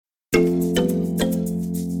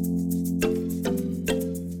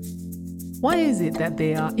Why is it that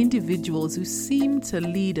there are individuals who seem to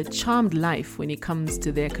lead a charmed life when it comes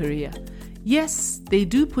to their career? Yes, they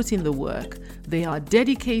do put in the work, they are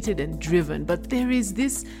dedicated and driven, but there is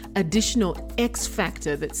this additional X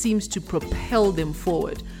factor that seems to propel them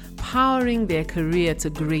forward, powering their career to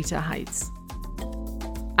greater heights.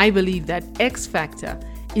 I believe that X factor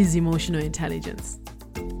is emotional intelligence.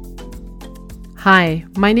 Hi,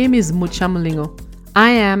 my name is Muchamulingo. I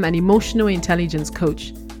am an emotional intelligence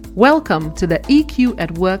coach. Welcome to the EQ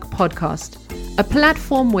at Work podcast, a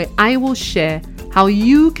platform where I will share how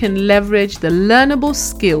you can leverage the learnable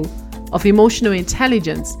skill of emotional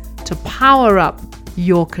intelligence to power up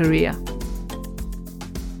your career.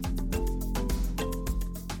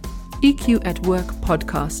 EQ at Work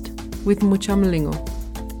podcast with Muchamulingo.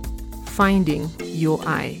 Finding your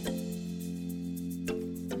I.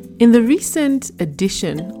 In the recent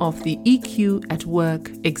edition of the EQ at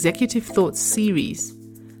Work Executive Thoughts series,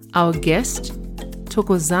 our guest,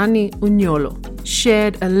 Thokozani Unyolo,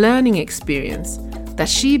 shared a learning experience that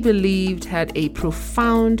she believed had a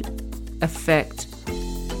profound effect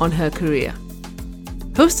on her career.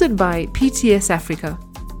 Hosted by PTS Africa,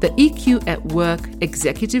 the EQ at Work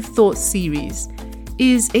Executive Thoughts series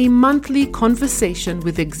is a monthly conversation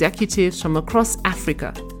with executives from across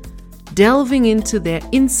Africa, delving into their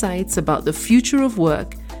insights about the future of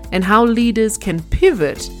work and how leaders can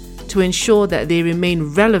pivot to ensure that they remain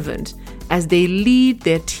relevant as they lead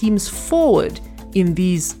their teams forward in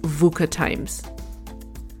these VUCA times.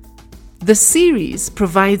 The series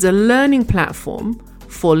provides a learning platform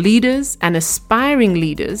for leaders and aspiring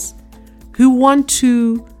leaders who want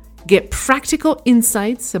to get practical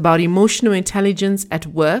insights about emotional intelligence at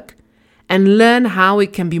work and learn how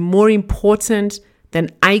it can be more important than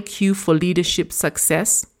IQ for leadership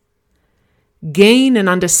success, gain an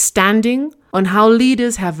understanding on how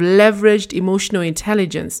leaders have leveraged emotional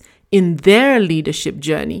intelligence in their leadership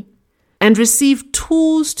journey, and receive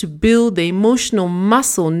tools to build the emotional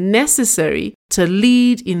muscle necessary to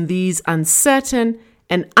lead in these uncertain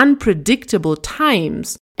and unpredictable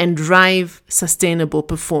times and drive sustainable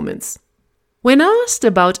performance. When asked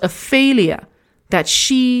about a failure that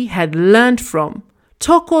she had learned from,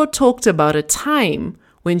 Thoko talked about a time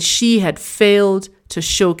when she had failed to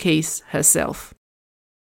showcase herself.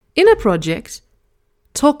 In a project,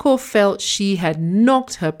 Thoko felt she had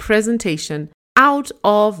knocked her presentation out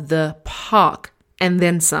of the park and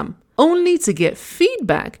then some, only to get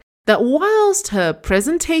feedback that whilst her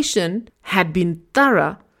presentation had been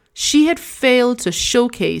thorough, she had failed to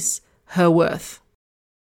showcase her worth.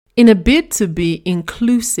 In a bid to be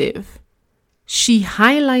inclusive, she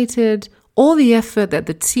highlighted all the effort that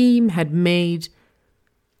the team had made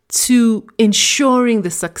to ensuring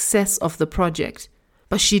the success of the project,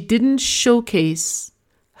 but she didn't showcase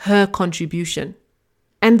her contribution.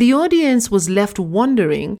 And the audience was left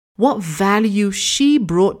wondering what value she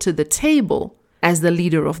brought to the table as the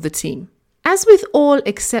leader of the team. As with all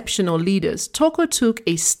exceptional leaders, Thoko took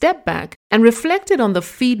a step back and reflected on the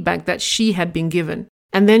feedback that she had been given.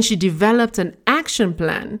 And then she developed an action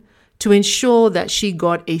plan to ensure that she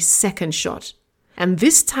got a second shot. And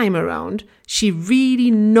this time around, she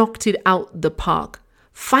really knocked it out the park,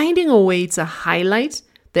 finding a way to highlight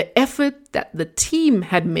the effort that the team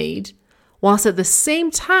had made, whilst at the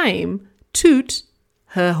same time toot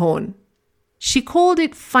her horn. She called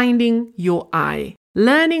it finding your I,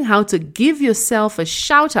 learning how to give yourself a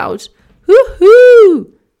shout out,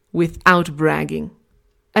 woohoo, without bragging.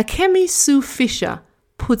 Akemi Sue Fisher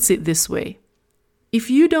puts it this way: if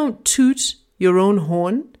you don't toot your own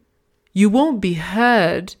horn, you won't be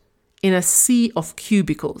heard in a sea of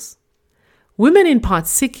cubicles. Women in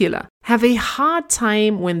particular have a hard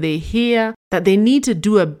time when they hear that they need to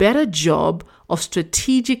do a better job of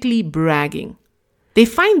strategically bragging. They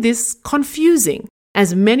find this confusing,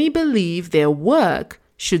 as many believe their work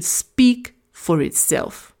should speak for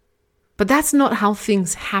itself. But that's not how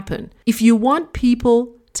things happen. If you want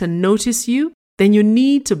people to notice you, then you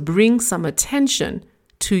need to bring some attention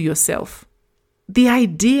to yourself. The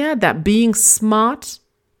idea that being smart,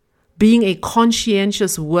 being a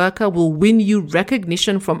conscientious worker will win you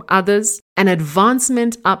recognition from others and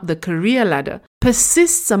advancement up the career ladder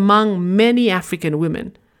persists among many African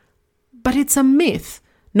women. But it's a myth,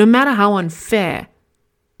 no matter how unfair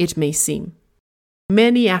it may seem.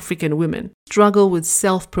 Many African women struggle with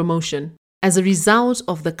self-promotion as a result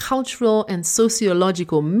of the cultural and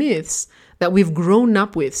sociological myths that we've grown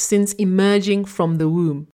up with since emerging from the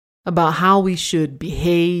womb, about how we should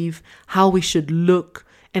behave, how we should look,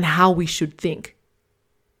 and how we should think.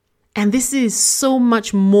 And this is so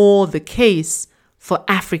much more the case for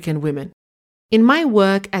African women. In my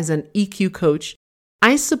work as an EQ coach,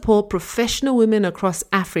 I support professional women across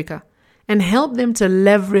Africa and help them to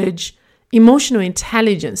leverage emotional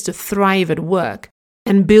intelligence to thrive at work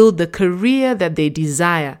and build the career that they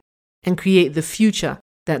desire and create the future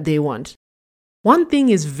that they want. One thing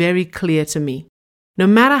is very clear to me. No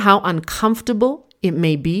matter how uncomfortable it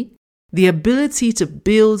may be, the ability to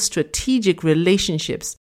build strategic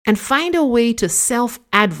relationships and find a way to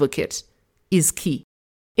self-advocate is key.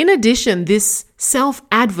 In addition, this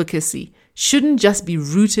self-advocacy shouldn't just be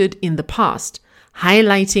rooted in the past,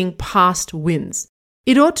 highlighting past wins.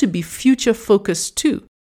 It ought to be future-focused too.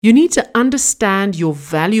 You need to understand your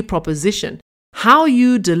value proposition, how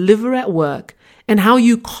you deliver at work, and how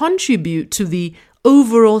you contribute to the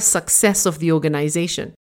overall success of the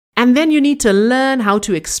organization. And then you need to learn how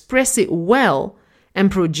to express it well and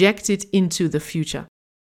project it into the future.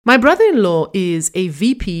 My brother-in-law is a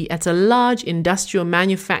VP at a large industrial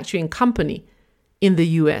manufacturing company in the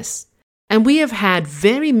US, and we have had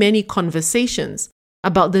very many conversations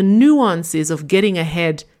about the nuances of getting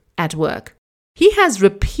ahead at work. He has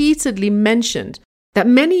repeatedly mentioned that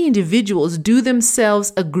many individuals do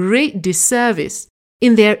themselves a great disservice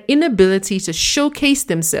in their inability to showcase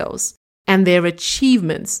themselves and their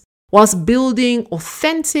achievements whilst building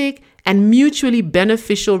authentic and mutually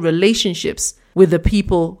beneficial relationships with the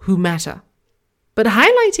people who matter. But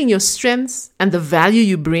highlighting your strengths and the value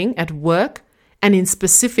you bring at work and in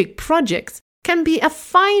specific projects can be a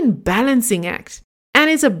fine balancing act. And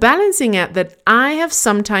it's a balancing act that I have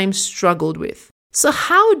sometimes struggled with. So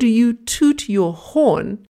how do you toot your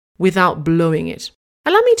horn without blowing it?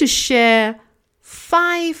 Allow me to share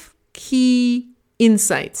 5 key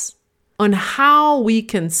insights on how we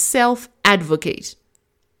can self-advocate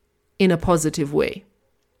in a positive way.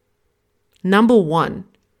 Number 1,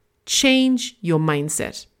 change your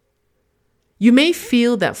mindset. You may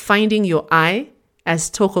feel that finding your eye, as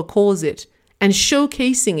Toko calls it, and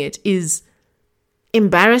showcasing it is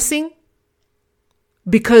embarrassing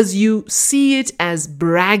because you see it as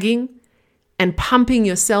bragging and pumping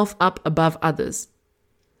yourself up above others.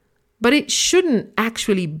 But it shouldn't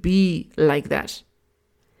actually be like that.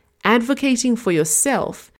 Advocating for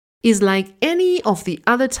yourself is like any of the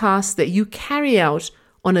other tasks that you carry out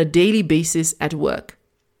on a daily basis at work.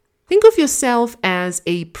 Think of yourself as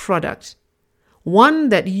a product, one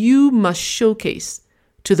that you must showcase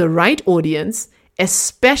to the right audience,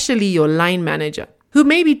 especially your line manager, who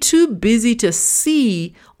may be too busy to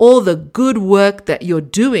see all the good work that you're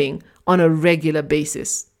doing on a regular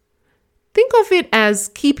basis. Think of it as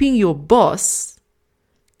keeping your boss,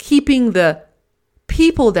 keeping the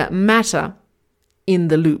people that matter in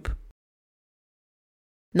the loop.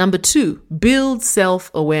 Number 2, build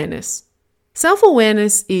self-awareness.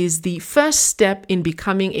 Self-awareness is the first step in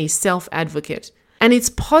becoming a self-advocate, and it's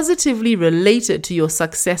positively related to your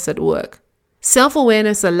success at work.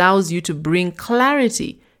 Self-awareness allows you to bring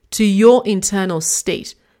clarity to your internal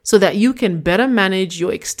state so that you can better manage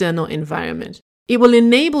your external environment. It will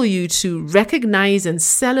enable you to recognize and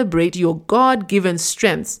celebrate your God-given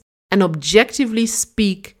strengths and objectively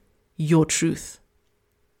speak your truth.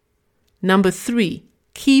 Number 3,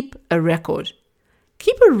 keep a record.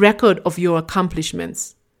 Keep a record of your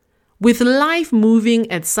accomplishments. With life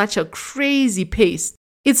moving at such a crazy pace,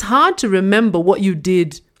 it's hard to remember what you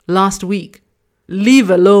did last week, leave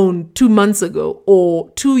alone 2 months ago or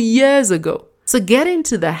 2 years ago. So get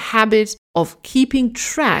into the habit of keeping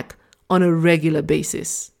track on a regular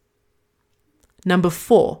basis. Number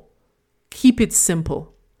 4, keep it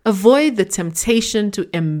simple. Avoid the temptation to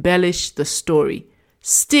embellish the story.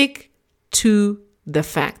 Stick to the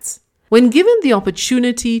facts. When given the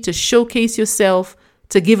opportunity to showcase yourself,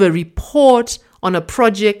 to give a report on a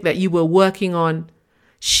project that you were working on,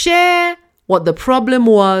 share what the problem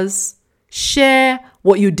was, share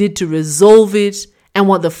what you did to resolve it, and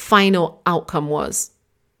what the final outcome was.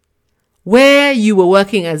 Where you were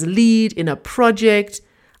working as lead in a project,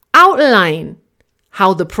 outline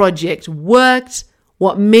how the project worked,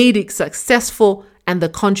 what made it successful, and the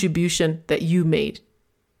contribution that you made.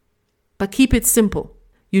 But keep it simple.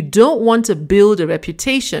 You don't want to build a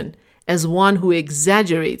reputation as one who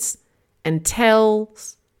exaggerates and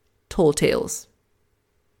tells tall tales.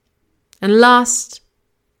 And last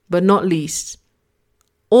but not least,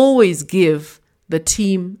 always give the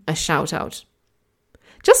team a shout out.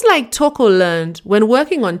 Just like Toko learned when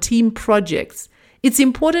working on team projects, it's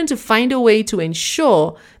important to find a way to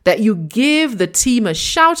ensure that you give the team a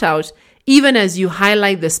shout out even as you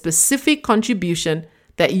highlight the specific contribution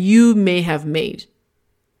that you may have made.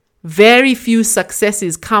 Very few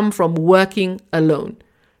successes come from working alone.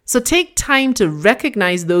 So take time to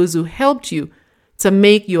recognize those who helped you to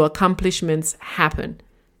make your accomplishments happen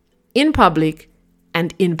in public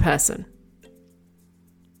and in person.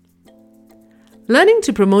 Learning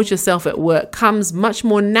to promote yourself at work comes much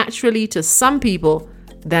more naturally to some people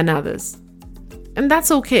than others. And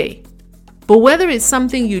that's okay. But whether it's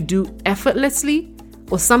something you do effortlessly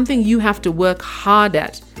or something you have to work hard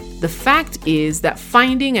at, the fact is that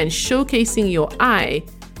finding and showcasing your eye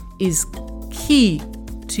is key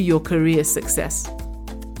to your career success.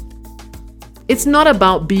 It's not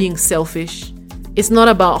about being selfish. It's not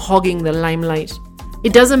about hogging the limelight.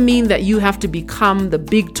 It doesn't mean that you have to become the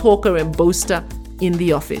big talker and boaster in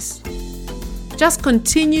the office. Just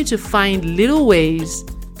continue to find little ways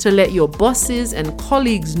to let your bosses and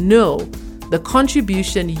colleagues know the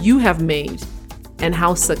contribution you have made and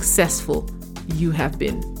how successful you have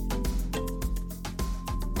been.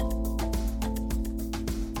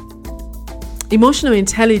 Emotional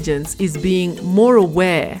intelligence is being more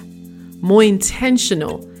aware, more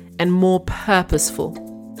intentional, and more purposeful.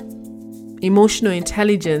 Emotional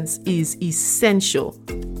intelligence is essential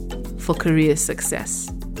for career success.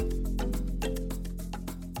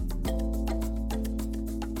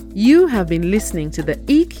 You have been listening to the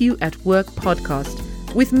EQ at Work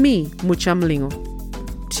podcast with me, Mucha Mlingo.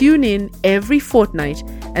 Tune in every fortnight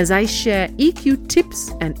as I share EQ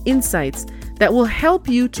tips and insights that will help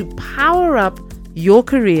you to power up your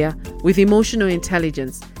career with emotional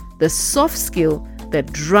intelligence, the soft skill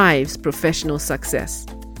that drives professional success.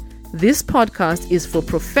 This podcast is for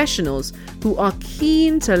professionals who are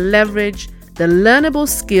keen to leverage the learnable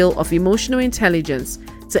skill of emotional intelligence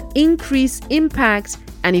to increase impact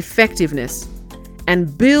and effectiveness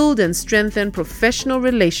and build and strengthen professional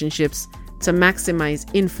relationships to maximize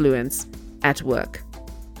influence at work.